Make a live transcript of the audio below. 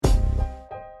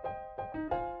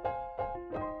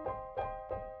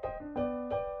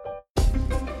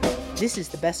This is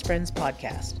the Best Friends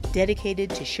podcast,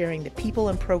 dedicated to sharing the people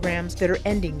and programs that are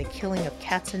ending the killing of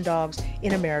cats and dogs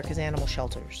in America's animal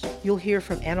shelters. You'll hear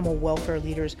from animal welfare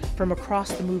leaders from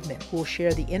across the movement who will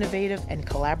share the innovative and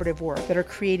collaborative work that are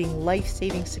creating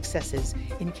life-saving successes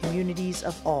in communities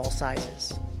of all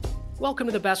sizes. Welcome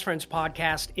to the Best Friends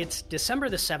podcast. It's December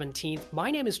the 17th. My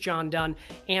name is John Dunn,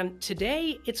 and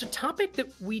today it's a topic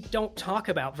that we don't talk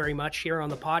about very much here on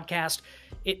the podcast.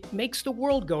 It makes the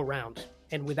world go round,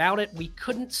 and without it, we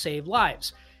couldn't save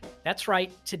lives. That's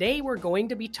right, today we're going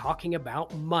to be talking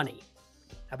about money.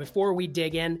 Now, before we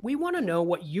dig in, we want to know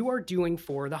what you are doing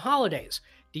for the holidays.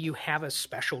 Do you have a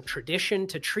special tradition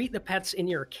to treat the pets in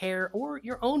your care or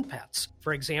your own pets?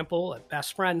 For example, at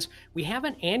Best Friends, we have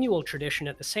an annual tradition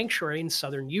at the sanctuary in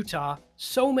southern Utah.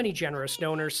 So many generous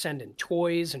donors send in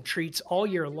toys and treats all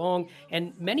year long,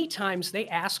 and many times they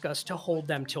ask us to hold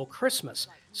them till Christmas.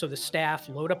 So the staff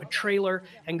load up a trailer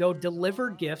and go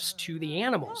deliver gifts to the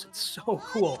animals. It's so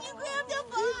cool.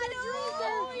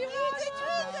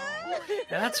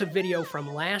 Now, that's a video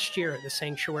from last year at the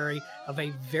sanctuary of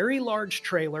a very large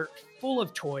trailer full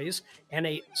of toys and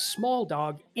a small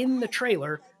dog in the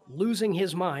trailer losing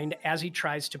his mind as he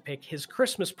tries to pick his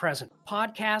Christmas present.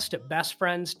 Podcast at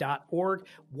bestfriends.org.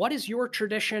 What is your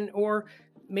tradition, or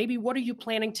maybe what are you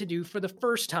planning to do for the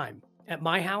first time? At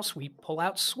my house, we pull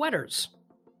out sweaters.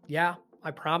 Yeah,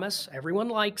 I promise everyone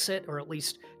likes it, or at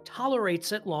least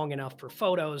tolerates it long enough for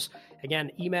photos.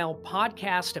 Again, email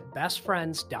podcast at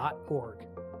bestfriends.org.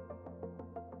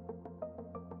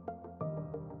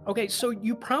 Okay, so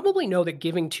you probably know that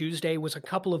Giving Tuesday was a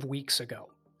couple of weeks ago.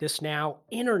 This now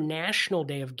International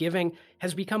Day of Giving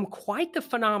has become quite the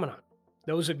phenomenon.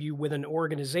 Those of you with an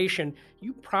organization,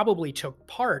 you probably took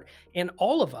part, and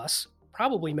all of us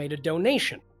probably made a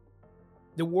donation.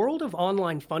 The world of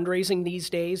online fundraising these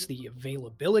days, the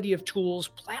availability of tools,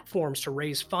 platforms to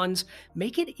raise funds,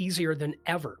 make it easier than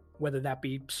ever, whether that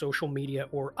be social media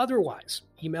or otherwise,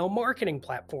 email marketing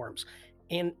platforms.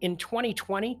 And in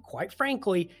 2020, quite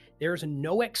frankly, there's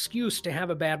no excuse to have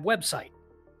a bad website.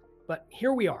 But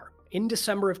here we are. In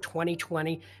December of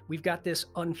 2020, we've got this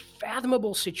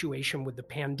unfathomable situation with the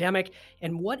pandemic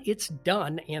and what it's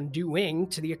done and doing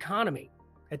to the economy.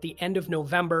 At the end of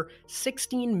November,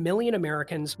 16 million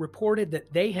Americans reported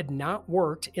that they had not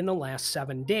worked in the last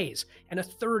 7 days, and a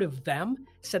third of them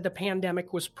said the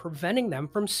pandemic was preventing them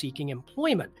from seeking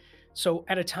employment. So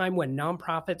at a time when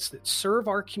nonprofits that serve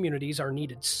our communities are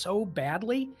needed so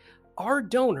badly, are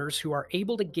donors who are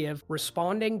able to give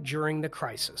responding during the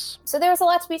crisis. So there was a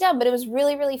lot to be done, but it was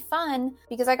really, really fun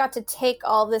because I got to take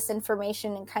all this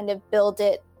information and kind of build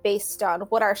it based on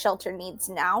what our shelter needs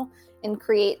now and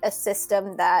create a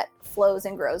system that flows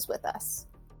and grows with us.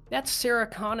 That's Sarah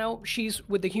Cano. She's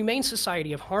with the Humane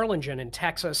Society of Harlingen in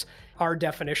Texas. Our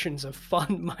definitions of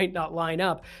fun might not line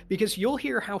up because you'll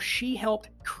hear how she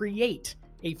helped create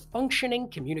a functioning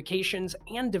communications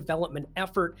and development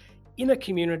effort in a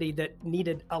community that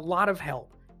needed a lot of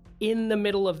help in the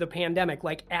middle of the pandemic,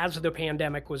 like as the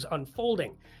pandemic was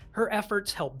unfolding. Her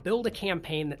efforts helped build a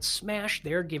campaign that smashed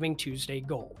their Giving Tuesday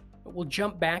goal. We'll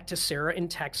jump back to Sarah in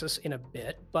Texas in a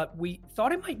bit, but we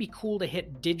thought it might be cool to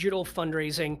hit digital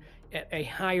fundraising at a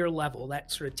higher level,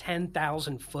 that sort of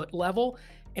 10,000 foot level.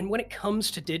 And when it comes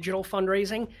to digital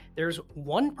fundraising, there's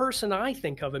one person I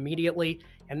think of immediately,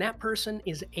 and that person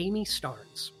is Amy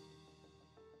Starnes.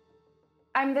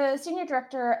 I'm the Senior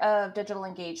Director of Digital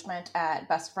Engagement at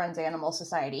Best Friends Animal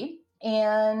Society.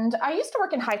 And I used to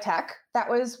work in high tech. That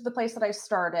was the place that I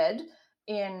started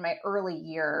in my early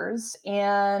years.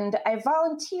 And I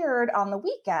volunteered on the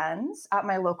weekends at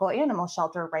my local animal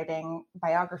shelter writing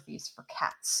biographies for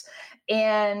cats.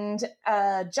 And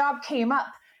a job came up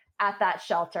at that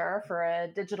shelter for a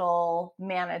digital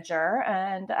manager.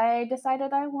 And I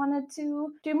decided I wanted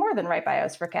to do more than write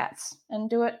bios for cats and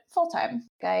do it full time.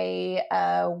 I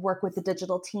work with the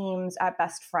digital teams at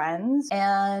Best Friends,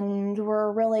 and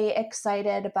we're really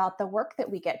excited about the work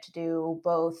that we get to do,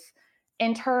 both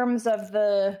in terms of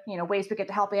the ways we get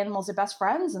to help animals at Best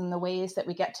Friends and the ways that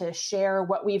we get to share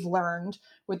what we've learned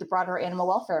with the broader animal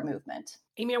welfare movement.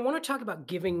 Amy, I want to talk about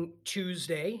Giving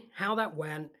Tuesday, how that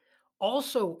went.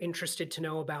 Also interested to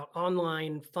know about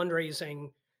online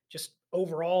fundraising, just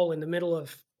overall in the middle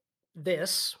of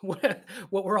this, what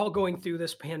we're all going through,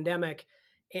 this pandemic.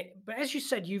 But as you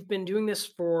said, you've been doing this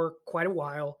for quite a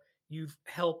while. You've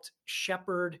helped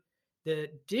shepherd the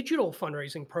digital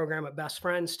fundraising program at Best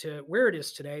Friends to where it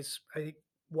is today. It's, I think,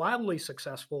 wildly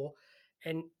successful.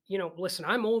 And, listen,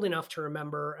 I'm old enough to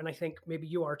remember, and I think maybe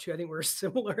you are too. I think we're a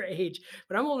similar age,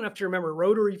 but I'm old enough to remember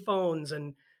rotary phones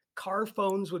and car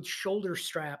phones with shoulder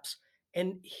straps.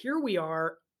 And here we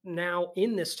are now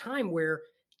in this time where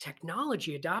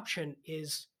technology adoption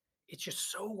it's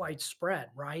just so widespread,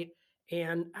 right?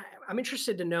 And I'm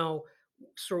interested to know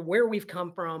sort of where we've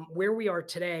come from, where we are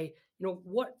today.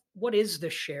 What is the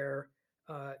share?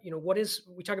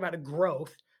 We talk about a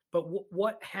growth, but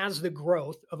what has the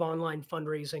growth of online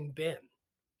fundraising been?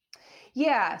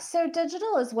 Yeah, so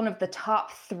digital is one of the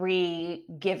top 3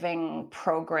 giving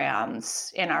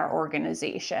programs in our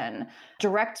organization.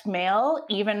 Direct mail,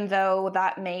 even though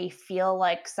that may feel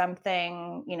like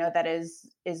something, that is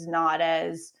not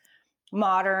as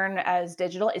modern as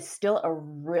digital, is still a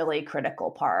really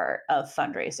critical part of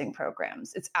fundraising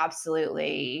programs. It's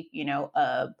absolutely,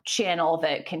 a channel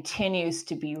that continues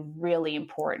to be really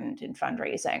important in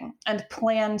fundraising. And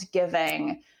planned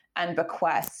giving and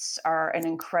bequests are an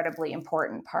incredibly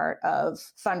important part of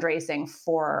fundraising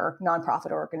for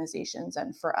nonprofit organizations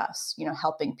and for us,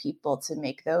 helping people to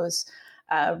make those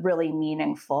really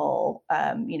meaningful,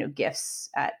 gifts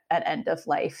at end of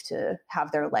life to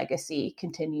have their legacy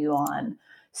continue on.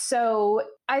 So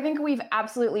I think we've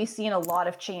absolutely seen a lot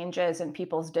of changes in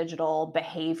people's digital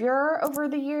behavior over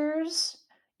the years.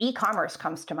 E-commerce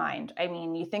comes to mind. I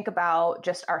mean, you think about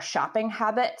just our shopping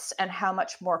habits and how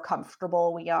much more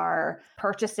comfortable we are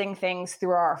purchasing things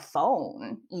through our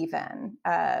phone, even.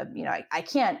 I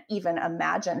can't even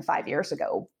imagine 5 years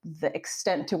ago the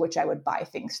extent to which I would buy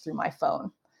things through my phone.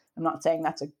 I'm not saying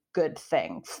that's a good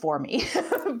thing for me,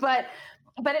 but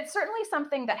it's certainly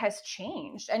something that has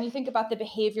changed. And you think about the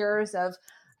behaviors of,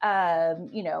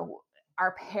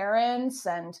 our parents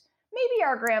and maybe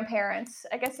our grandparents.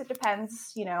 I guess it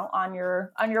depends, on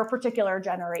your particular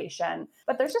generation.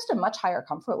 But there's just a much higher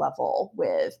comfort level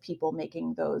with people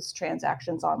making those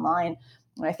transactions online.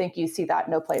 And I think you see that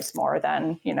no place more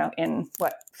than, in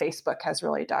what Facebook has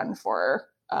really done for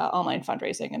online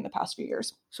fundraising in the past few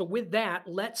years. So with that,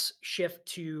 let's shift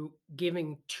to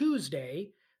Giving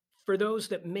Tuesday. For those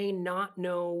that may not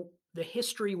know the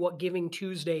history, what Giving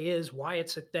Tuesday is, why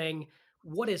it's a thing,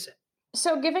 what is it?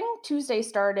 So Giving Tuesday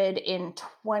started in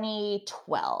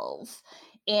 2012,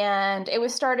 and it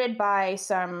was started by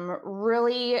some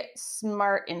really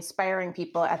smart, inspiring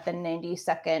people at the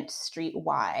 92nd Street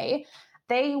Y.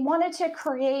 They wanted to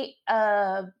create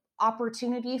a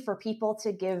opportunity for people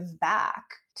to give back,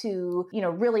 to,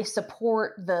 really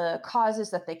support the causes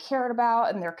that they cared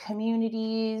about in their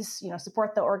communities,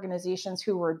 support the organizations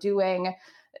who were doing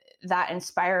that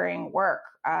inspiring work,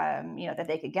 that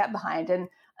they could get behind. And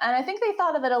I think they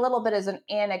thought of it a little bit as an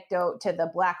anecdote to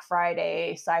the Black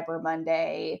Friday, Cyber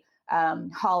Monday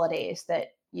holidays, that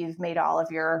you've made all of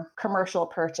your commercial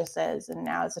purchases, and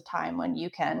now is a time when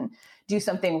you can do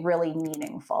something really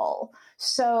meaningful.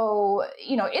 So,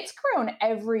 it's grown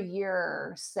every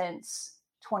year since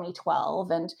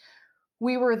 2012. And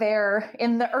we were there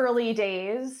in the early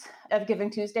days of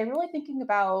Giving Tuesday, really thinking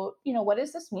about, what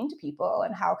does this mean to people,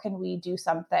 and how can we do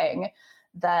something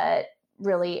that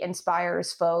really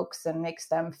inspires folks and makes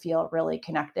them feel really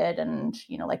connected and,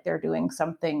 like they're doing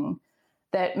something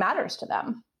that matters to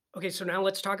them. Okay, so now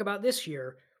let's talk about this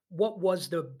year. What was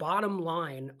the bottom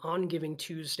line on Giving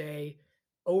Tuesday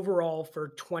overall for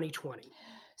 2020?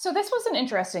 So this was an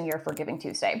interesting year for Giving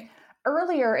Tuesday.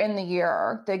 Earlier in the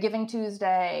year, the Giving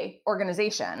Tuesday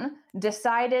organization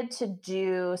decided to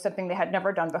do something they had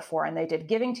never done before, and they did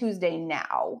Giving Tuesday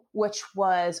Now, which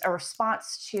was a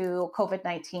response to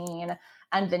COVID-19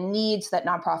 and the needs that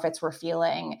nonprofits were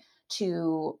feeling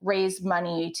to raise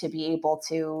money to be able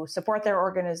to support their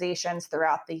organizations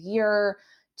throughout the year,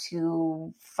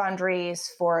 to fundraise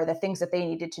for the things that they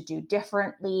needed to do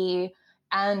differently.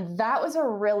 And that was a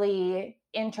really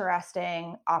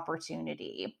interesting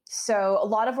opportunity. So a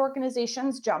lot of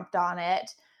organizations jumped on it.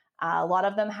 A lot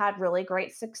of them had really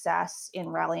great success in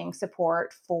rallying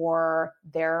support for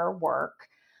their work.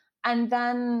 And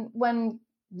then when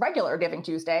regular Giving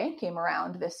Tuesday came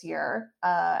around this year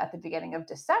at the beginning of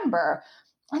December,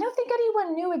 I don't think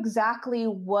anyone knew exactly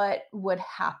what would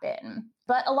happen.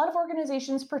 But a lot of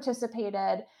organizations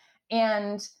participated,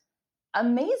 and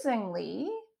amazingly,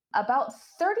 about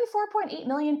 34.8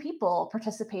 million people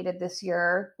participated this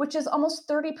year, which is almost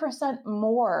 30%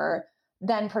 more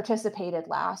than participated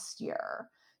last year.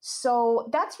 So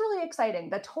that's really exciting.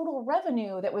 The total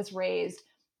revenue that was raised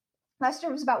last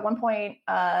year was about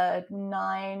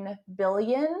 1.9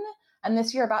 billion, and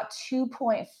this year about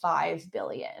 2.5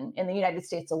 billion in the United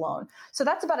States alone. So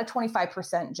that's about a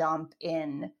 25% jump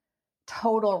in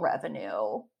total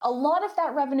revenue. A lot of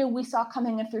that revenue we saw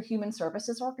coming in through human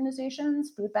services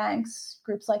organizations, food banks,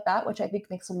 groups like that, which I think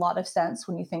makes a lot of sense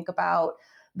when you think about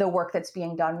the work that's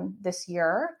being done this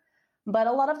year. But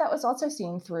a lot of that was also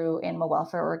seen through animal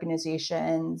welfare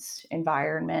organizations,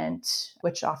 environment,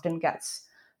 which often gets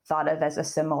thought of as a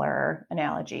similar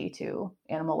analogy to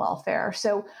animal welfare.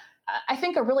 So I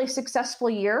think a really successful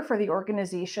year for the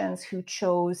organizations who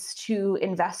chose to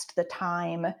invest the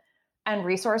time and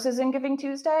resources in Giving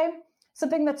Tuesday.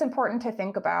 Something that's important to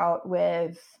think about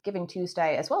with Giving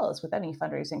Tuesday, as well as with any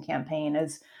fundraising campaign,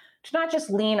 is to not just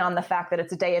lean on the fact that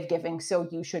it's a day of giving, so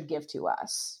you should give to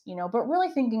us, but really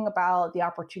thinking about the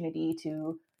opportunity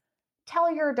to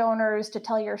tell your donors, to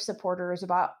tell your supporters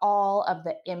about all of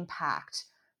the impact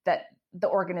that the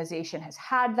organization has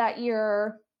had that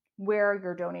year, where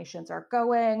your donations are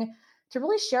going, to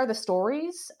really share the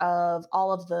stories of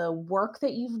all of the work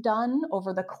that you've done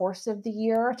over the course of the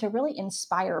year to really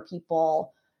inspire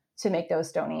people to make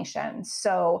those donations.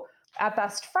 So at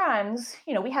Best Friends,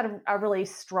 we had a really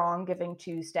strong Giving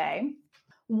Tuesday.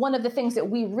 One of the things that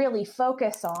we really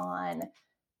focus on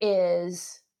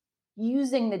is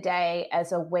using the day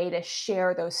as a way to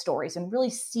share those stories and really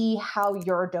see how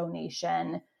your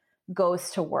donation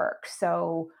goes to work.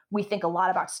 So we think a lot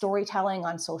about storytelling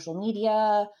on social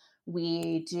media.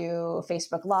 We do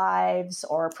Facebook Lives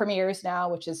or premieres now,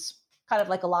 which is kind of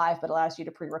like a live, but allows you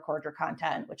to pre-record your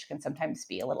content, which can sometimes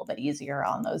be a little bit easier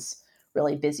on those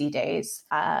really busy days,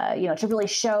 to really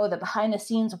show the behind the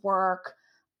scenes work,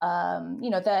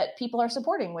 that people are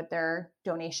supporting with their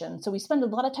donation. So we spend a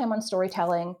lot of time on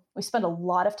storytelling. We spend a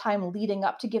lot of time leading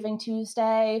up to Giving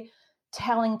Tuesday,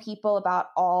 telling people about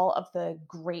all of the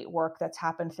great work that's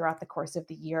happened throughout the course of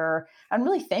the year and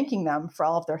really thanking them for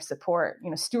all of their support.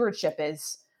 Stewardship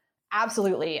is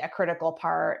absolutely a critical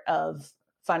part of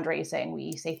fundraising.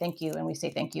 We say thank you and we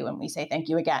say thank you and we say thank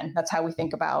you again. That's how we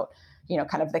think about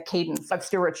kind of the cadence of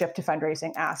stewardship to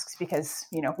fundraising asks, because,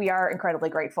 we are incredibly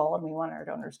grateful and we want our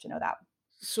donors to know that.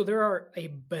 So there are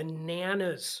a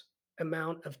bananas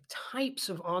amount of types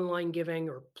of online giving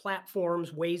or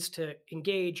platforms, ways to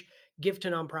engage, give to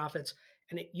nonprofits.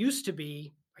 And it used to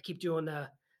be, I keep doing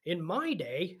in my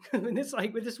day, and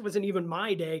this wasn't even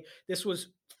my day. This was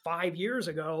 5 years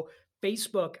ago.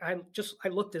 Facebook, I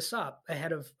looked this up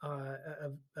ahead of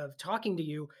talking to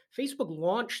you. Facebook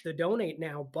launched the Donate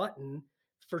Now button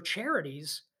for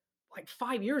charities like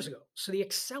 5 years ago. So the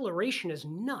acceleration is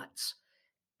nuts.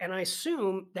 And I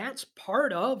assume that's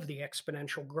part of the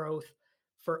exponential growth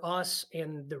for us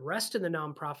and the rest of the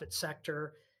nonprofit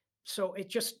sector. So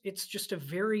it's just a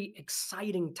very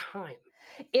exciting time.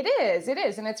 It is.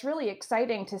 And it's really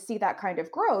exciting to see that kind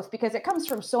of growth because it comes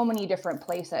from so many different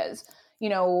places.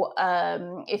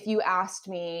 If you asked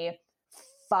me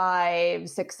 5,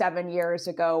 6, 7 years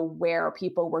ago where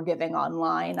people were giving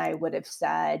online, I would have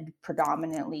said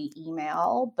predominantly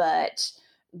email, but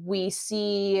we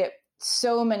see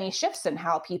so many shifts in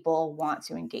how people want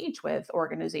to engage with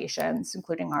organizations,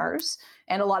 including ours.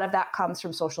 And a lot of that comes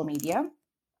from social media.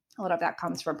 A lot of that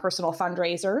comes from personal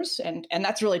fundraisers, and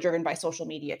that's really driven by social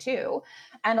media too.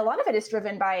 And a lot of it is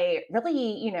driven by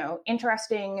really,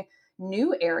 interesting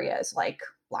new areas like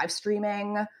live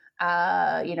streaming,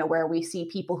 where we see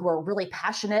people who are really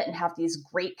passionate and have these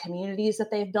great communities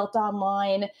that they've built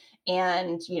online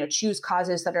and, choose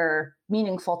causes that are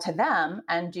meaningful to them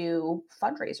and do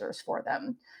fundraisers for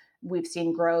them. We've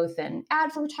seen growth in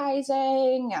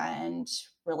advertising and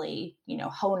really,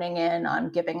 honing in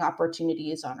on giving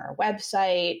opportunities on our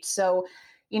website. So,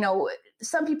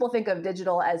 some people think of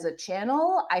digital as a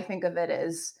channel. I think of it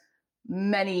as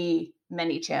many,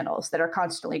 many channels that are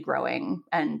constantly growing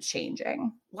and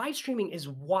changing. Live streaming is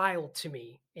wild to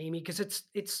me, Amy, because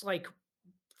it's like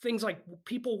things like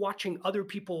people watching other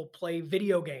people play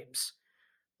video games.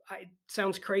 It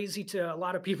sounds crazy to a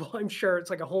lot of people. I'm sure it's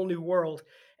like a whole new world.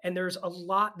 And there's a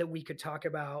lot that we could talk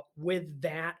about with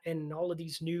that and all of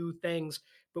these new things.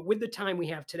 But with the time we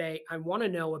have today, I want to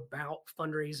know about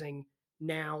fundraising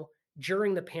now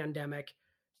during the pandemic.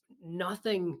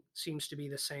 Nothing seems to be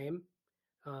the same,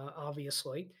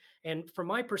 obviously. And from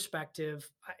my perspective,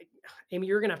 Amy,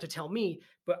 you're going to have to tell me,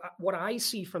 but what I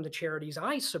see from the charities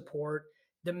I support,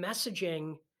 the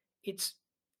messaging, it's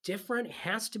different, it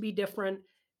has to be different.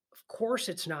 Of course,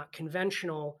 it's not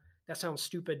conventional. That sounds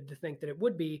stupid to think that it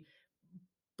would be,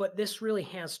 but this really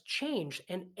has changed.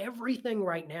 And everything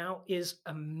right now is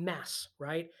a mess,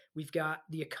 right? We've got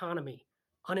the economy,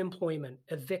 unemployment,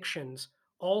 evictions,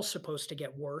 all supposed to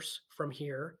get worse from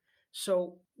here.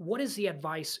 So what is the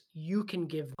advice you can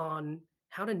give on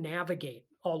how to navigate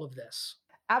all of this?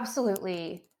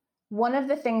 Absolutely. One of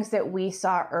the things that we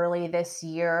saw early this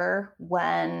year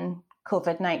when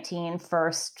COVID-19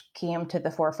 first came to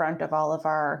the forefront of all of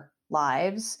our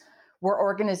lives were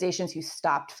organizations who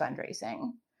stopped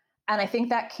fundraising. And I think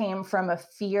that came from a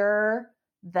fear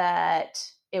that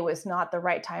it was not the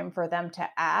right time for them to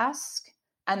ask,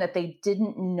 and that they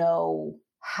didn't know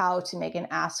how to make an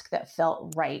ask that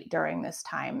felt right during this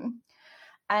time.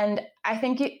 And I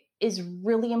think it is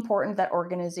really important that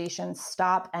organizations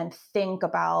stop and think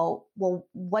about, well,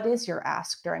 what is your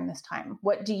ask during this time?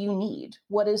 What do you need?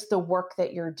 What is the work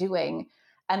that you're doing?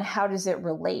 And how does it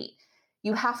relate?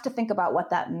 You have to think about what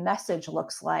that message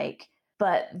looks like.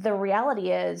 But the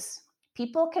reality is,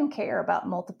 people can care about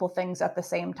multiple things at the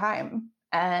same time.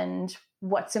 And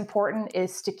what's important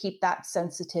is to keep that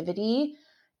sensitivity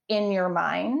in your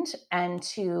mind and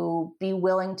to be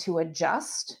willing to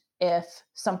adjust if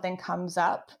something comes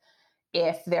up.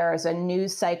 If there's a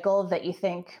news cycle that you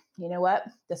think, you know what,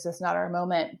 this is not our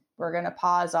moment, we're going to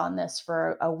pause on this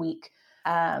for a week,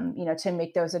 to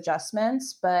make those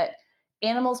adjustments. But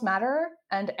animals matter.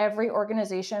 And every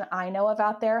organization I know of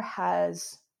out there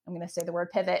has, I'm going to say the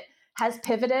word pivot, has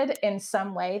pivoted in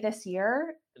some way this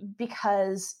year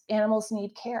because animals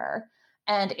need care.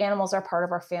 And animals are part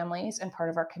of our families and part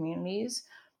of our communities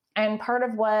and part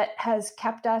of what has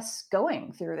kept us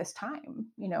going through this time,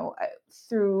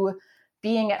 through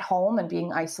being at home and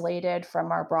being isolated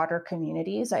from our broader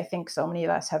communities. I think so many of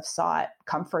us have sought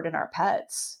comfort in our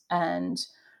pets. And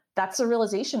that's a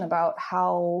realization about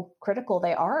how critical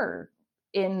they are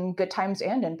in good times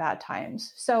and in bad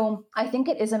times. So I think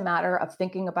it is a matter of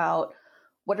thinking about,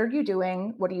 what are you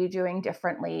doing? What are you doing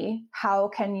differently? How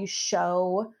can you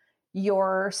show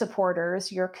your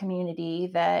supporters, your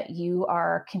community, that you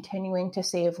are continuing to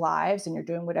save lives and you're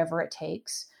doing whatever it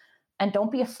takes? And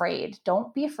don't be afraid.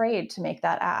 Don't be afraid to make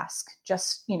that ask.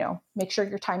 Just, make sure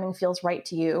your timing feels right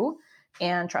to you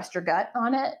and trust your gut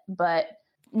on it. But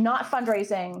not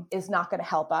fundraising is not going to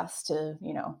help us to,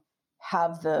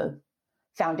 have the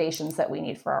foundations that we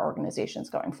need for our organizations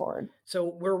going forward. So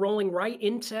we're rolling right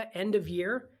into end of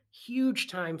year. Huge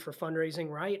time for fundraising,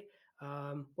 right?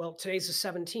 Well, today's the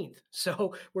 17th,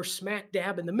 so we're smack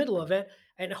dab in the middle of it.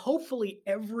 And hopefully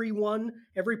every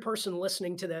person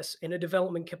listening to this in a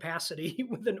development capacity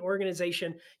with an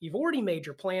organization, you've already made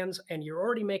your plans and you're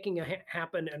already making it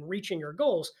happen and reaching your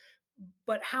goals.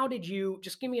 But how did you,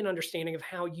 just give me an understanding of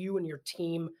how you and your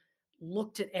team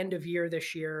looked at end of year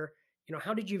this year?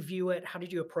 How did you view it? How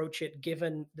did you approach it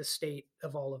given the state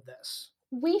of all of this?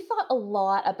 We thought a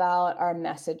lot about our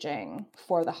messaging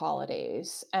for the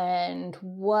holidays and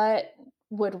what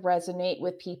would resonate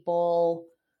with people,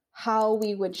 how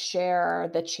we would share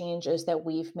the changes that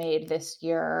we've made this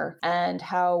year, and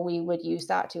how we would use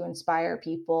that to inspire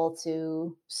people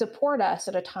to support us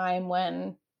at a time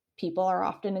when people are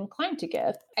often inclined to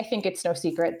give. I think it's no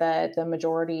secret that the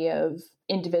majority of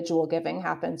individual giving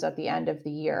happens at the end of the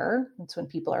year. It's when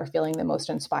people are feeling the most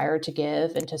inspired to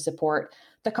give and to support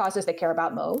the causes they care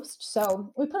about most.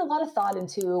 So we put a lot of thought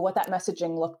into what that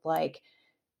messaging looked like.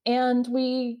 And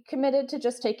we committed to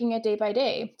just taking it day by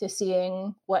day, to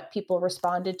seeing what people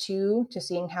responded to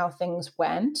seeing how things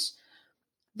went.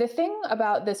 The thing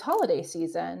about this holiday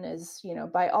season is,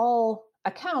 by all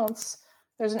accounts,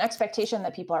 there's an expectation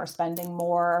that people are spending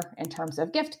more in terms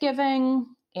of gift giving.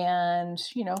 And,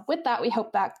 with that, we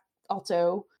hope that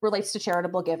also relates to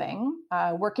charitable giving.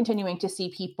 We're continuing to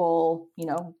see people,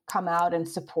 come out and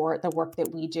support the work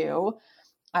that we do.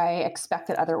 I expect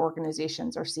that other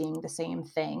organizations are seeing the same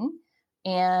thing.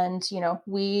 And,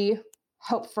 we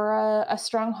hope for a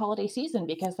strong holiday season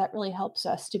because that really helps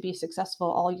us to be successful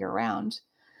all year round.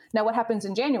 Now, what happens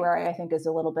in January, I think, is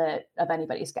a little bit of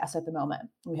anybody's guess at the moment.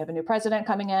 We have a new president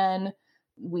coming in.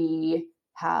 We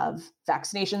have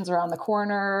vaccinations around the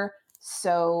corner.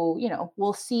 So,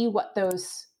 we'll see what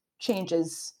those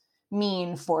changes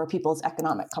mean for people's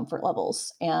economic comfort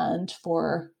levels and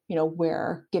for,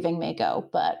 where giving may go.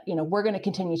 But, we're going to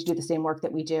continue to do the same work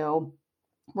that we do.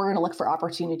 We're going to look for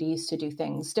opportunities to do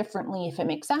things differently if it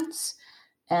makes sense.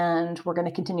 And we're going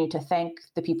to continue to thank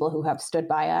the people who have stood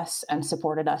by us and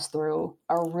supported us through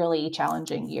a really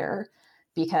challenging year,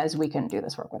 because we couldn't do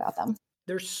this work without them.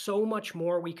 There's so much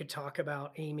more we could talk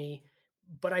about, Amy,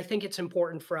 but I think it's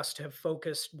important for us to have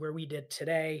focused where we did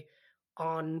today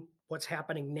on what's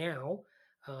happening now.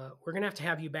 We're going to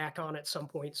have you back on at some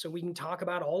point so we can talk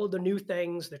about all of the new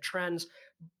things, the trends.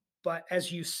 But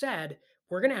as you said,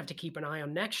 we're going to have to keep an eye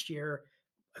on next year.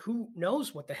 Who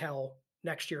knows what the hell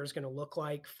next year is going to look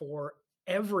like for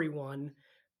everyone.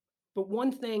 But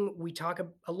one thing we talk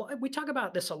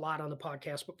about this a lot on the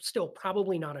podcast, but still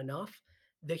probably not enough,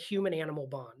 the human-animal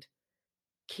bond.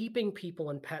 Keeping people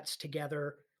and pets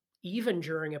together, even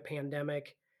during a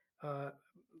pandemic,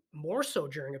 more so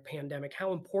during a pandemic,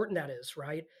 how important that is,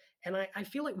 right? And I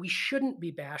feel like we shouldn't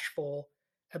be bashful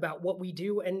about what we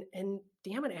do and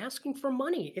damn it, asking for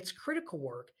money. It's critical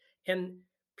work. And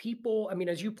People, I mean,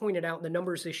 as you pointed out in the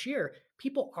numbers this year,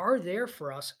 people are there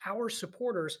for us, our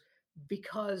supporters,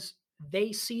 because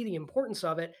they see the importance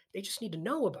of it. They just need to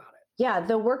know about it. Yeah,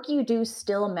 the work you do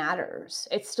still matters.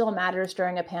 It still matters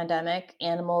during a pandemic.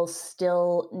 Animals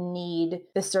still need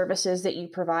the services that you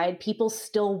provide. People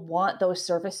still want those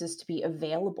services to be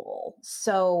available.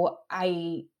 So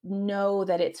I know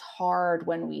that it's hard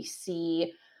when we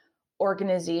see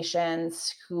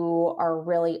organizations who are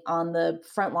really on the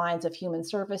front lines of human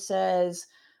services,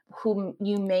 whom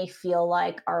you may feel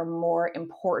like are more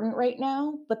important right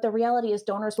now. But the reality is,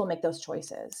 donors will make those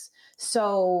choices.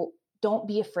 So don't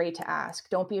be afraid to ask.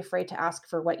 Don't be afraid to ask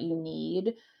for what you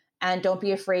need. And don't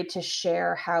be afraid to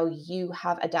share how you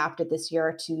have adapted this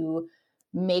year to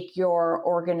make your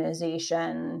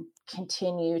organization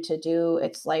continue to do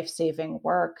its life-saving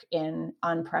work in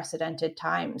unprecedented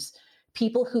times.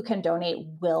 People who can donate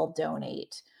will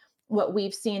donate. What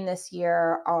we've seen this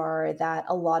year are that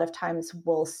a lot of times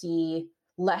we'll see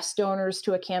less donors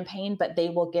to a campaign, but they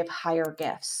will give higher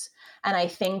gifts. And I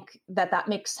think that that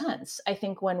makes sense. I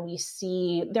think when we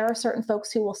see, there are certain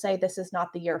folks who will say, this is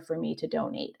not the year for me to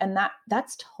donate. And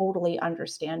that's totally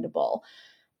understandable.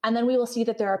 And then we will see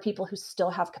that there are people who still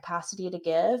have capacity to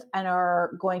give and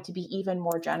are going to be even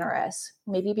more generous,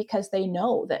 maybe because they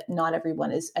know that not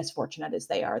everyone is as fortunate as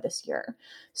they are this year.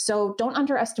 So don't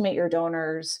underestimate your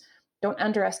donors. Don't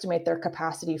underestimate their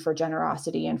capacity for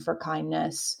generosity and for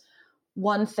kindness.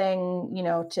 One thing,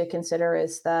 to consider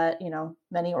is that,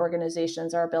 many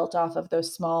organizations are built off of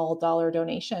those small dollar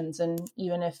donations. And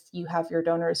even if you have your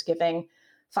donors giving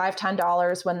 $5,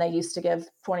 $10 when they used to give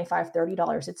 $25,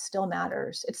 $30, it still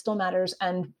matters. It still matters.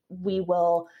 And we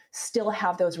will still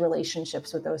have those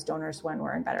relationships with those donors when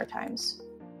we're in better times.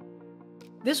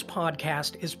 This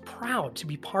podcast is proud to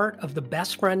be part of the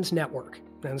Best Friends Network.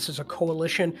 And this is a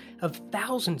coalition of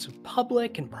thousands of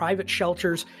public and private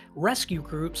shelters, rescue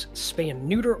groups, spay and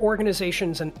neuter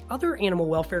organizations, and other animal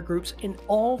welfare groups in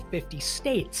all 50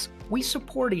 states. We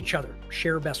support each other,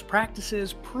 share best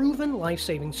practices, proven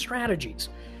life-saving strategies.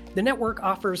 The network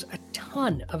offers a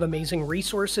ton of amazing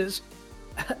resources.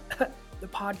 The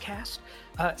podcast.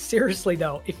 Seriously,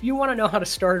 though, if you want to know how to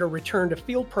start a return to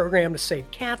field program to save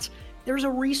cats, there's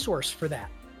a resource for that.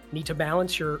 Need to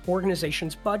balance your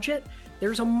organization's budget?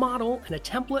 There's a model and a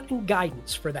template and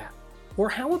guidance for that. Or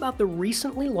how about the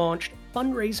recently launched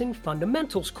Fundraising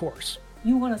Fundamentals course?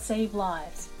 You want to save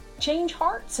lives, change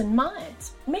hearts and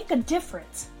minds, make a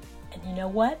difference. And you know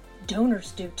what?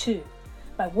 Donors do too.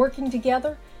 By working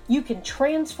together, you can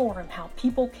transform how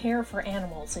people care for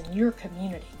animals in your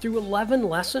community. Through 11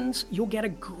 lessons, you'll get a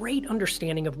great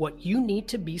understanding of what you need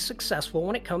to be successful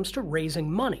when it comes to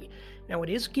raising money. Now, it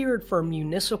is geared for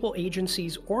municipal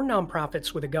agencies or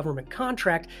nonprofits with a government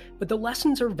contract, but the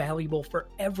lessons are valuable for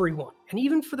everyone. And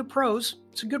even for the pros,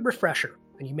 it's a good refresher,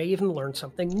 and you may even learn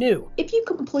something new. If you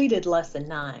completed Lesson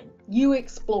 9, you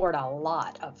explored a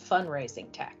lot of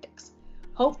fundraising tactics.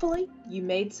 Hopefully, you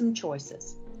made some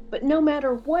choices. But no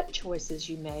matter what choices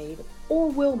you made or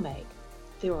will make,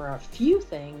 there are a few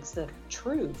things that are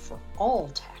true for all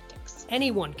tactics.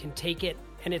 Anyone can take it,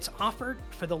 and it's offered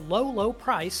for the low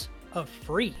price of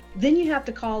free. Then you have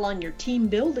to call on your team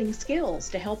building skills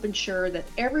to help ensure that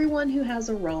everyone who has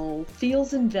a role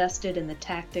feels invested in the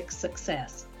tactic's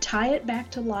success. Tie it back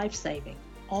to life-saving,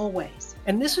 always.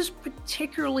 And this is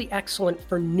particularly excellent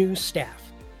for new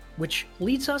staff, which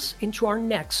leads us into our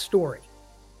next story.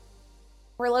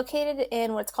 We're located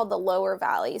in what's called the Lower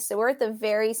Valley. So we're at the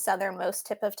very southernmost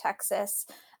tip of Texas.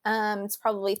 It's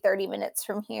probably 30 minutes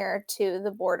from here to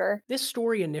the border. This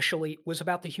story initially was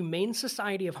about the Humane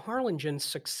Society of Harlingen's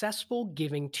successful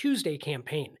Giving Tuesday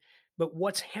campaign. But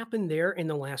what's happened there in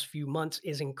the last few months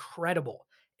is incredible.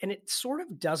 And it sort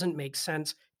of doesn't make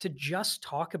sense to just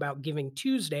talk about Giving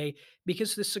Tuesday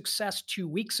because the success 2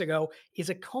 weeks ago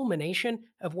is a culmination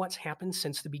of what's happened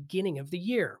since the beginning of the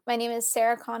year. My name is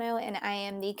Sarah Cano, and I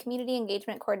am the Community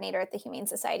Engagement Coordinator at the Humane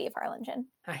Society of Harlingen.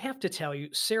 I have to tell you,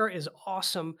 Sarah is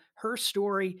awesome. Her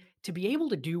story, to be able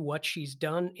to do what she's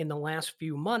done in the last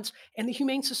few months, and the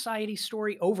Humane Society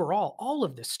story overall, all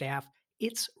of the staff,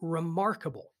 it's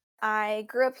remarkable. I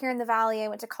grew up here in the Valley. I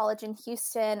went to college in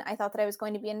Houston. I thought that I was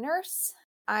going to be a nurse.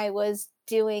 I was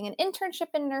doing an internship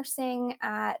in nursing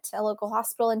at a local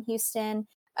hospital in Houston.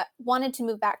 Wanted to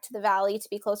move back to the Valley to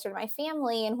be closer to my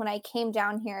family. And when I came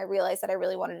down here, I realized that I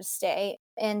really wanted to stay.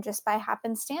 And just by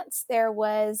happenstance, there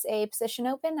was a position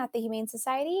open at the Humane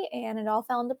Society, and it all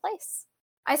fell into place.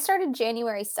 I started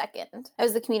January 2nd. I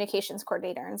was the communications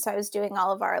coordinator, and so I was doing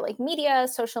all of our media,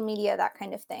 social media, that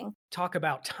kind of thing. Talk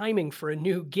about timing for a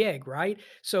new gig, right?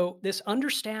 So this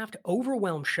understaffed,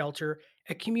 overwhelmed shelter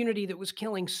a community that was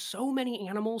killing so many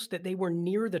animals that they were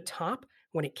near the top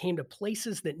when it came to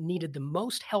places that needed the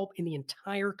most help in the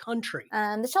entire country.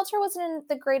 The shelter wasn't in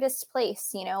the greatest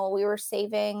place. We were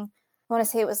saving, I want to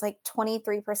say it was like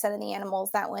 23% of the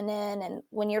animals that went in. And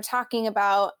when you're talking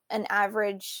about an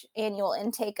average annual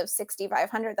intake of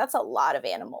 6,500, that's a lot of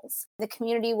animals. The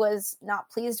community was not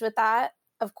pleased with that.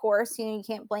 Of course, you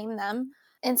can't blame them.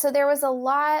 And so there was a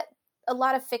lot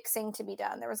of fixing to be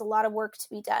done. There was a lot of work to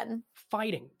be done.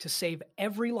 Fighting to save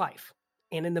every life,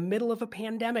 and in the middle of a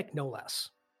pandemic, no less.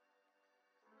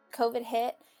 COVID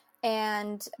hit,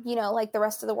 and, like the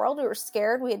rest of the world, we were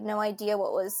scared. We had no idea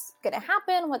what was going to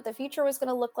happen, what the future was going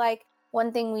to look like.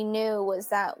 One thing we knew was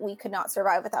that we could not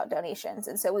survive without donations.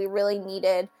 And so we really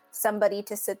needed somebody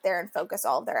to sit there and focus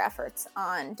all of their efforts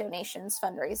on donations,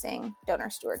 fundraising, donor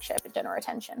stewardship, and donor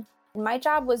retention. My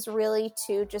job was really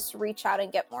to just reach out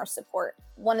and get more support.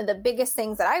 One of the biggest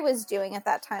things that I was doing at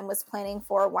that time was planning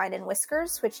for Wine and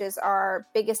Whiskers, which is our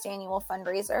biggest annual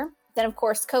fundraiser. Then, of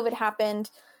course, COVID happened.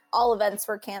 All events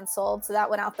were canceled, so that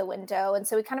went out the window. And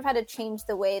so we kind of had to change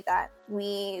the way that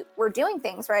we were doing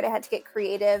things, right? I had to get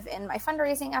creative in my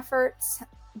fundraising efforts,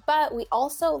 but we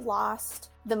also lost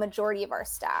the majority of our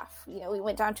staff. We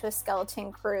went down to a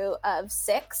skeleton crew of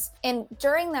 6. And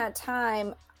during that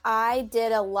time, I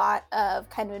did a lot of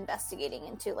kind of investigating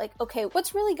into okay,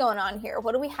 what's really going on here?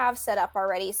 What do we have set up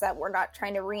already so that we're not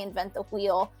trying to reinvent the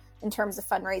wheel in terms of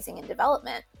fundraising and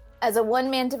development? As a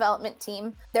one-man development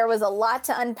team, there was a lot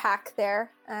to unpack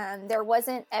there. There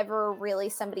wasn't ever really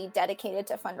somebody dedicated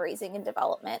to fundraising and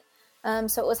development.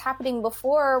 So what was happening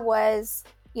before was,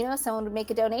 someone would make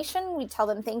a donation, we'd tell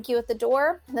them thank you at the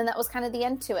door, and then that was kind of the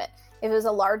end to it. If it was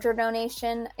a larger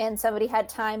donation and somebody had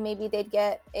time, maybe they'd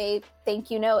get a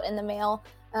thank you note in the mail,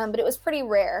 but it was pretty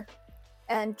rare.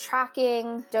 And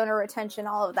tracking, donor retention,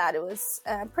 all of that, it was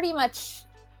pretty much,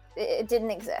 it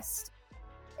didn't exist.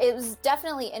 It was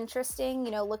definitely interesting,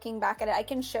 looking back at it. I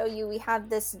can show you, we had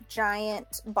this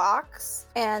giant box,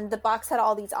 and the box had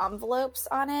all these envelopes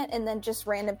on it and then just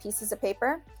random pieces of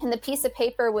paper. And the piece of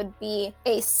paper would be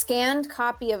a scanned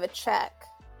copy of a check,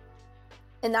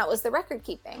 and that was the record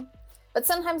keeping. But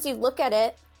sometimes you look at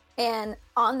it, and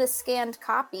on the scanned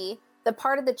copy, the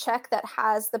part of the check that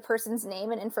has the person's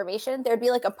name and information, there'd be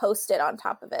like a Post-it on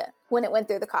top of it when it went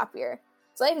through the copier.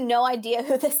 So I have no idea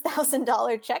who this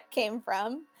 $1,000 check came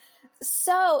from.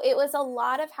 So it was a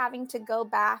lot of having to go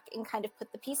back and kind of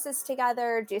put the pieces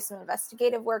together, do some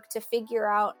investigative work to figure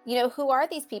out, who are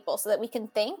these people so that we can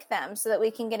thank them, so that we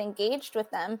can get engaged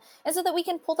with them, and so that we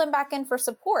can pull them back in for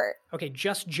support. Okay,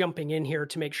 just jumping in here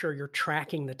to make sure you're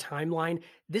tracking the timeline.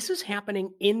 This is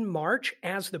happening in March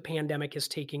as the pandemic is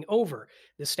taking over.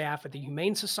 The staff at the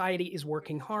Humane Society is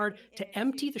working hard to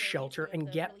empty the shelter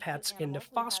and get pets into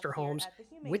foster homes,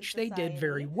 which they did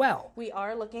very well. We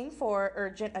are looking for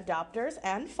urgent adopters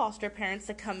and foster parents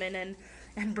to come in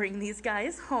and bring these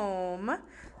guys home.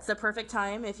 It's the perfect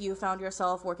time if you found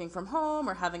yourself working from home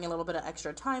or having a little bit of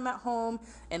extra time at home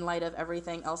in light of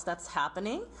everything else that's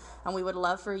happening. And we would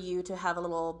love for you to have a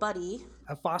little buddy.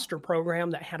 A foster program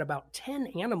that had about 10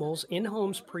 animals in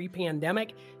homes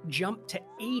pre-pandemic jumped to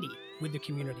 80 with the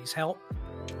community's help.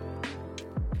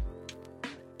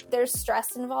 There's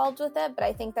stress involved with it, but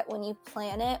I think that when you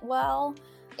plan it well,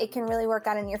 it can really work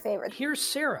out in your favor. Here's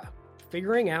Sarah,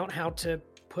 figuring out how to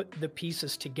put the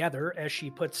pieces together, as she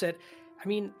puts it. I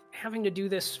mean, having to do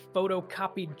this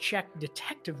photocopied check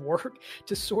detective work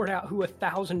to sort out who a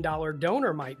 $1,000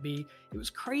 donor might be, it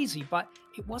was crazy, but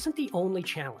it wasn't the only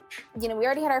challenge. We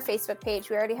already had our Facebook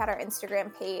page. We already had our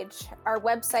Instagram page. Our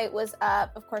website was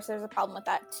up. Of course, there's a problem with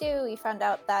that too. We found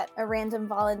out that a random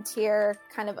volunteer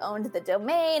kind of owned the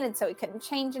domain, and so we couldn't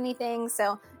change anything.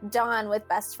 So Dawn with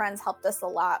Best Friends helped us a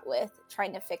lot with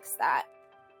trying to fix that.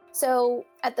 So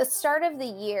at the start of the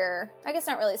year, I guess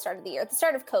not really the start of the year, at the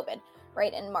start of COVID,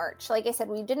 right in March. Like I said,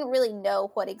 we didn't really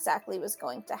know what exactly was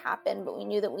going to happen, but we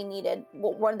knew that we needed,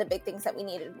 one of the big things that we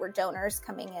needed were donors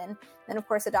coming in, and of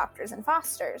course adopters and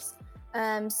fosters.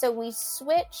 So we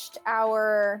switched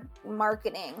our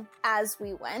marketing as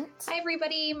we went. Hi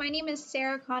everybody, my name is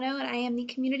Sarah Cano and I am the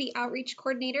Community Outreach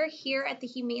Coordinator here at the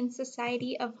Humane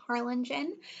Society of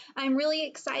Harlingen. I'm really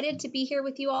excited to be here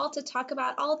with you all to talk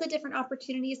about all the different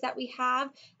opportunities that we have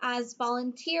as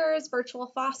volunteers,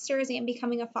 virtual fosters, and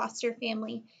becoming a foster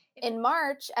family. In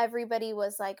March, everybody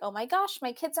was like, oh my gosh,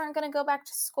 my kids aren't going to go back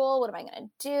to school. What am I going to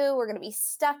do? We're going to be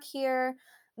stuck here.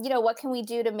 What can we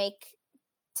do to make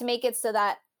it so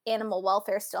that animal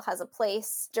welfare still has a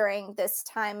place during this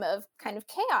time of kind of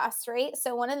chaos, right?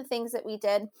 So one of the things that we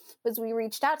did was we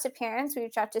reached out to parents, we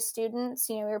reached out to students,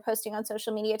 we were posting on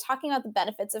social media talking about the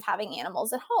benefits of having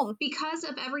animals at home. Because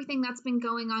of everything that's been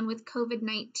going on with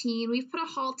COVID-19, we've put a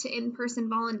halt to in-person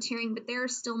volunteering, but there are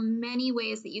still many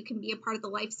ways that you can be a part of the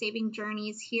life-saving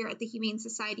journeys here at the Humane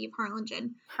Society of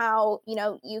Harlingen. How,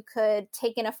 you could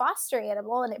take in a foster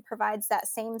animal and it provides that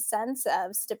same sense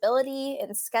of stability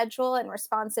and schedule and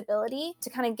responsibility to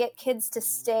kind of get kids to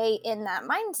stay in that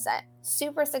mindset.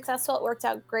 Super successful. It worked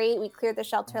out great. We cleared the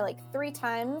shelter like 3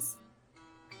 times.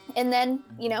 And then,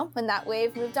 when that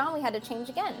wave moved on, we had to change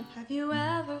again. Have you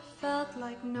ever felt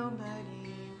like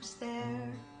nobody was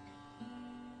there?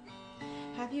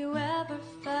 Have you ever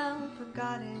felt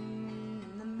forgotten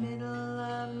in the middle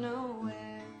of nowhere?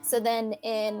 So then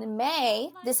in May,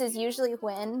 this is usually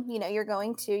when, you're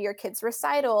going to your kids'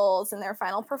 recitals and their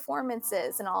final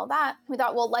performances and all that. We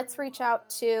thought, well, let's reach out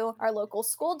to our local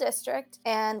school district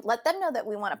and let them know that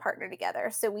we want to partner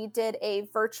together. So we did a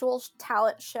virtual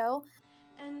talent show.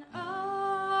 And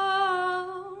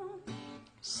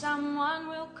someone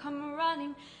will come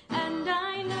running, and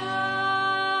I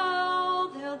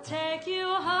know they'll take you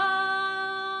home.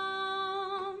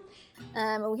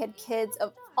 We had kids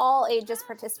of all ages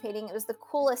participating. It was the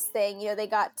coolest thing. They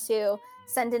got to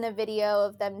send in a video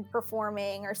of them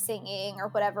performing or singing or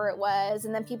whatever it was,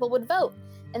 and then people would vote.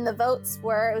 And the votes it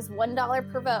was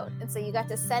 $1 per vote. And so you got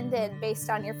to send in based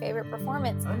on your favorite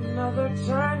performance. Another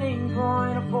turning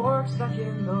point, a fork stuck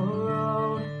in the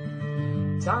road.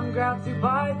 Time grabs you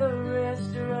by the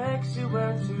wrist, directs you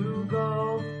where to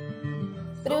go.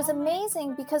 But it was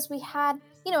amazing because we had,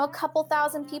 a couple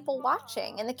thousand people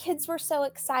watching, and the kids were so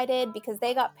excited because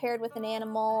they got paired with an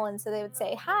animal. And so they would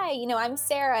say, hi, I'm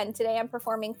Sarah, and today I'm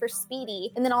performing for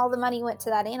Speedy. And then all the money went to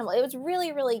that animal. It was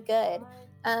really, really good.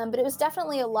 But it was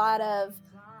definitely a lot of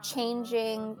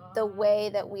changing the way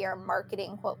that we are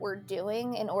marketing what we're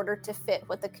doing in order to fit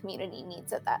what the community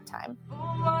needs at that time. For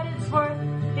what it's worth,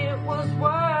 it was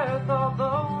worth all the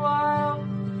while.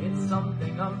 It's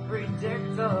something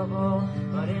unpredictable,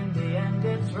 but in the end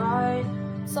it's right.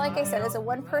 So like I said, as a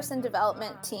one-person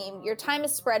development team, your time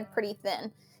is spread pretty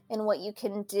thin in what you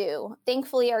can do.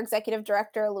 Thankfully, our executive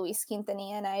director, Luis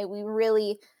Quintanilla, and I, we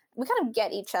kind of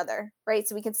get each other, right?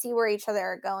 So we can see where each other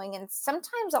are going. And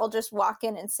sometimes I'll just walk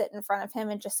in and sit in front of him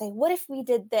and just say, what if we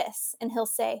did this? And he'll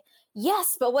say,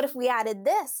 yes, but what if we added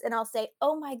this? And I'll say,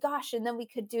 oh my gosh, and then we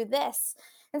could do this.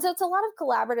 And so it's a lot of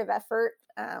collaborative effort.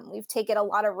 We've taken a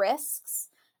lot of risks.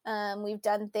 We've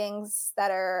done things that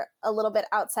are a little bit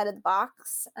outside of the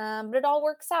box, but it all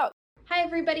works out. Hi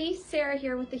everybody, Sarah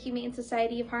here with the Humane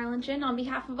Society of Harlingen. On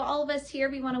behalf of all of us here,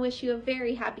 we want to wish you a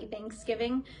very happy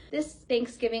Thanksgiving. This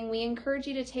Thanksgiving, we encourage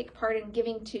you to take part in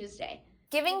Giving Tuesday.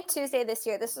 Giving Tuesday this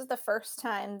year, this was the first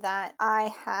time that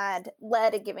I had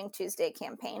led a Giving Tuesday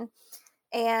campaign.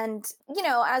 And,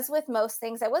 as with most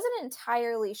things, I wasn't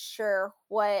entirely sure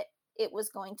what it was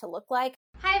going to look like.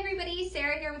 Hi everybody,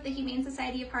 Sarah here with the Humane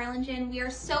Society of Harlingen. We are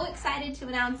so excited to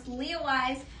announce Leah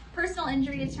Wise, personal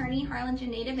injury attorney,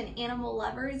 Harlingen native, and animal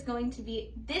lover, is going to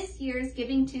be this year's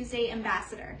Giving Tuesday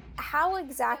ambassador. How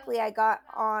exactly I got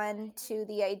on to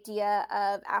the idea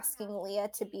of asking Leah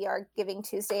to be our Giving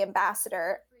Tuesday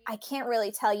ambassador, I can't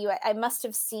really tell you. I must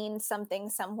have seen something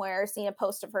somewhere, seen a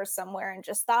post of her somewhere, and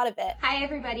just thought of it. Hi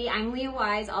everybody, I'm Leah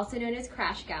Wise, also known as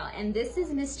Crash Gal, and this is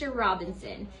Mr.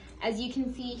 Robinson. As you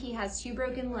can see, he has 2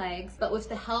 broken legs, but with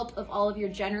the help of all of your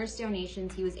generous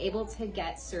donations, he was able to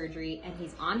get surgery, and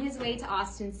he's on his way to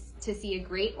Austin to see a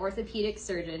great orthopedic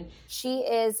surgeon. She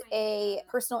is a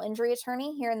personal injury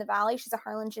attorney here in the Valley. She's a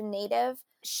Harlingen native.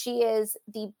 She is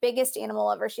the biggest animal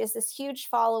lover. She has this huge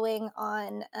following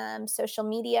on social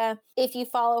media. If you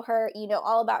follow her, you know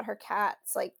all about her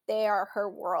cats. Like, they are her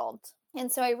world.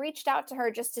 And so I reached out to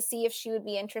her just to see if she would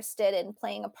be interested in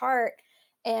playing a part.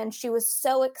 And she was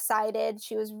so excited.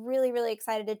 She was really, really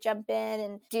excited to jump in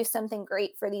and do something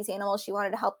great for these animals. She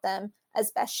wanted to help them as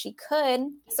best she could.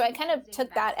 So I kind of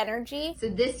took that energy. So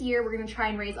this year we're going to try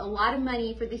and raise a lot of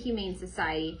money for the Humane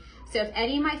Society. So if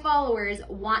any of my followers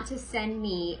want to send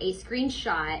me a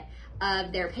screenshot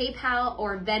of their PayPal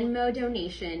or Venmo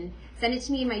donation, send it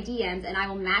to me in my DMs and I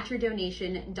will match your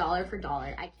donation dollar for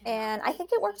dollar. And I think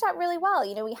it worked out really well.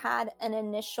 You know, we had an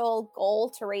initial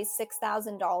goal to raise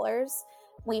 $6,000.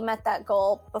 We met that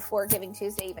goal before Giving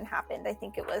Tuesday even happened. I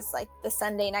think it was like the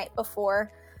Sunday night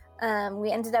before.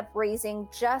 We ended up raising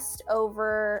just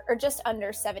under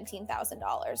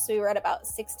 $17,000. So we were at about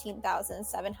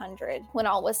 $16,700 when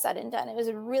all was said and done. It was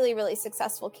a really, really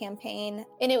successful campaign.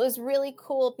 And it was really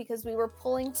cool because we were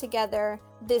pulling together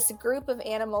this group of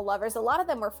animal lovers. A lot of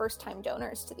them were first-time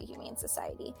donors to the Humane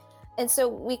Society. And so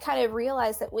we kind of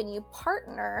realized that when you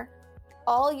partner,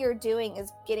 all you're doing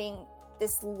is getting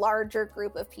this larger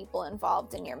group of people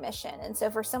involved in your mission. And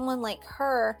so for someone like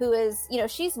her, who is,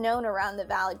 she's known around the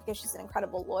Valley because she's an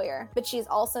incredible lawyer, but she's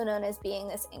also known as being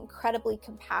this incredibly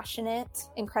compassionate,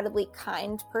 incredibly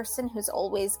kind person who's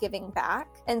always giving back.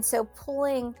 And so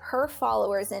pulling her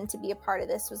followers in to be a part of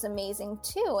this was amazing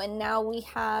too. And now we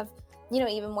have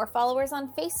even more followers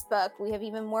on Facebook. We have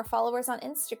even more followers on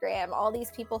Instagram. All these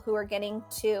people who are getting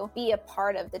to be a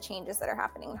part of the changes that are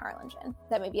happening in Harlingen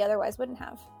that maybe otherwise wouldn't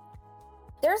have.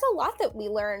 There's a lot that we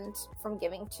learned from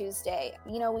Giving Tuesday.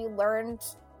 We learned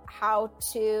how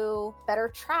to better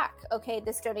track, okay,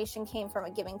 this donation came from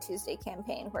a Giving Tuesday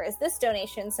campaign, whereas this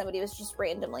donation, somebody was just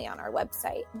randomly on our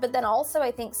website. But then also, I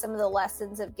think some of the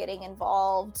lessons of getting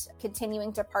involved,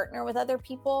 continuing to partner with other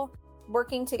people,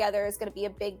 working together is going to be a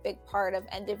big, big part of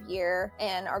end of year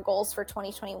and our goals for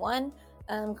 2021.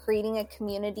 Creating a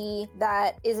community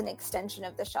that is an extension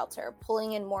of the shelter,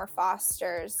 pulling in more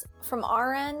fosters. From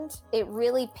our end, it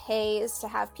really pays to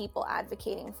have people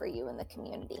advocating for you in the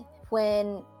community.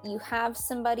 When you have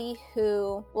somebody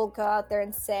who will go out there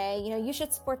and say, you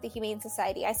should support the Humane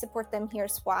Society. I support them.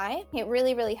 Here's why. It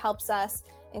really, really helps us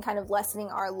in kind of lessening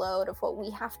our load of what we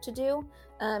have to do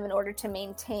in order to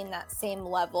maintain that same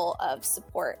level of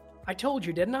support. I told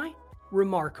you, didn't I?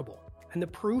 Remarkable. And the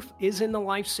proof is in the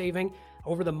life-saving.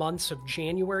 Over the months of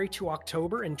January to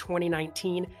October in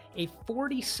 2019, a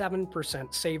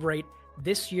 47% save rate.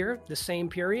 This year, the same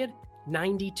period,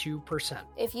 92%.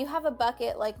 If you have a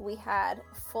bucket like we had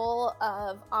full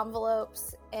of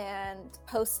envelopes and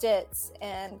Post-its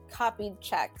and copied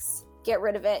checks, get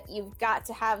rid of it. You've got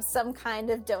to have some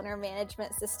kind of donor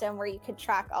management system where you could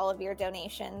track all of your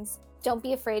donations. Don't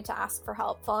be afraid to ask for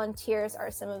help. Volunteers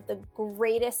are some of the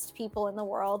greatest people in the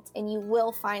world, and you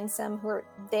will find some who are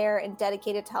there and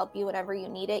dedicated to help you whenever you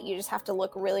need it. You just have to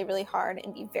look really, really hard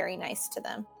and be very nice to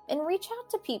them. And reach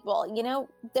out to people.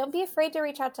 Don't be afraid to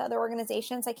reach out to other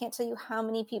organizations. I can't tell you how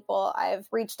many people I've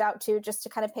reached out to just to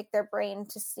kind of pick their brain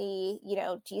to see,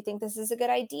 do you think this is a good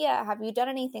idea? Have you done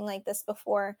anything like this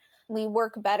before? We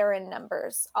work better in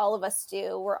numbers. All of us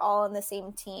do. We're all on the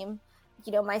same team.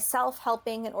 Myself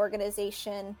helping an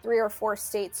organization 3 or 4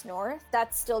 states north,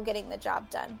 that's still getting the job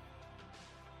done.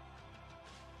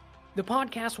 The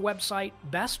podcast website,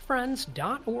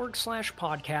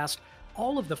 bestfriends.org/podcast,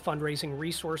 all of the fundraising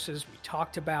resources we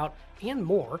talked about and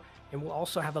more, and we'll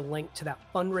also have a link to that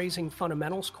fundraising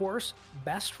fundamentals course,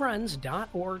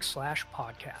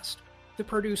 bestfriends.org/podcast. The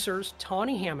producers,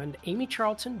 Tawny Hammond, Amy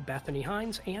Charlton, Bethany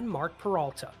Hines, and Mark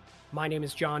Peralta. My name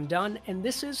is John Dunn, and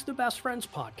this is the Best Friends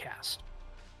Podcast.